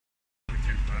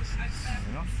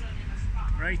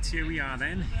Right, here we are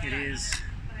then. It is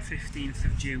 15th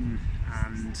of June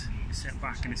and we're set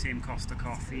back in the same Costa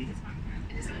Coffee.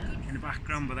 In the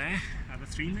background but there are the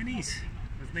 3 minis.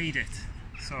 We've made it.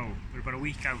 So we're about a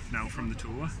week out now from the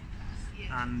tour,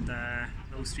 and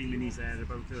those 3 minis there are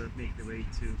about to make their way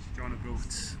to John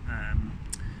O'Groats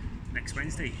next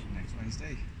Wednesday.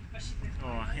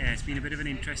 Oh yeah, it's been a bit of an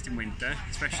interesting winter,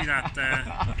 especially that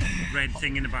red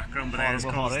thing in the background, but has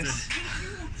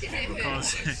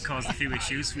caused a few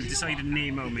issues. We've decided to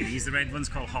name our minis. The red one's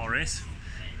called Horace,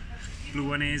 blue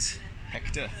one is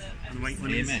Hector, and the white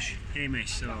one is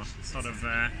Hamish, so sort of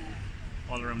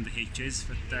all around the H's.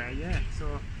 But yeah,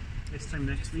 so this time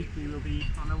next week we will be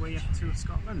on our way up to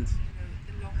Scotland.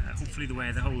 Hopefully the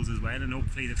weather holds as well, and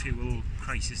hopefully the fuel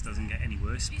crisis doesn't get any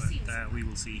worse, but we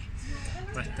will see.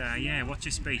 But yeah, watch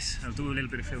your space. I'll do a little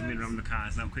bit of filming around the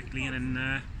cars now quickly, and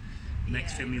then the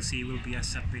next film you'll see will be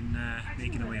us up in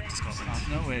making our way up to Scotland.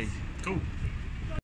 No way. Cool.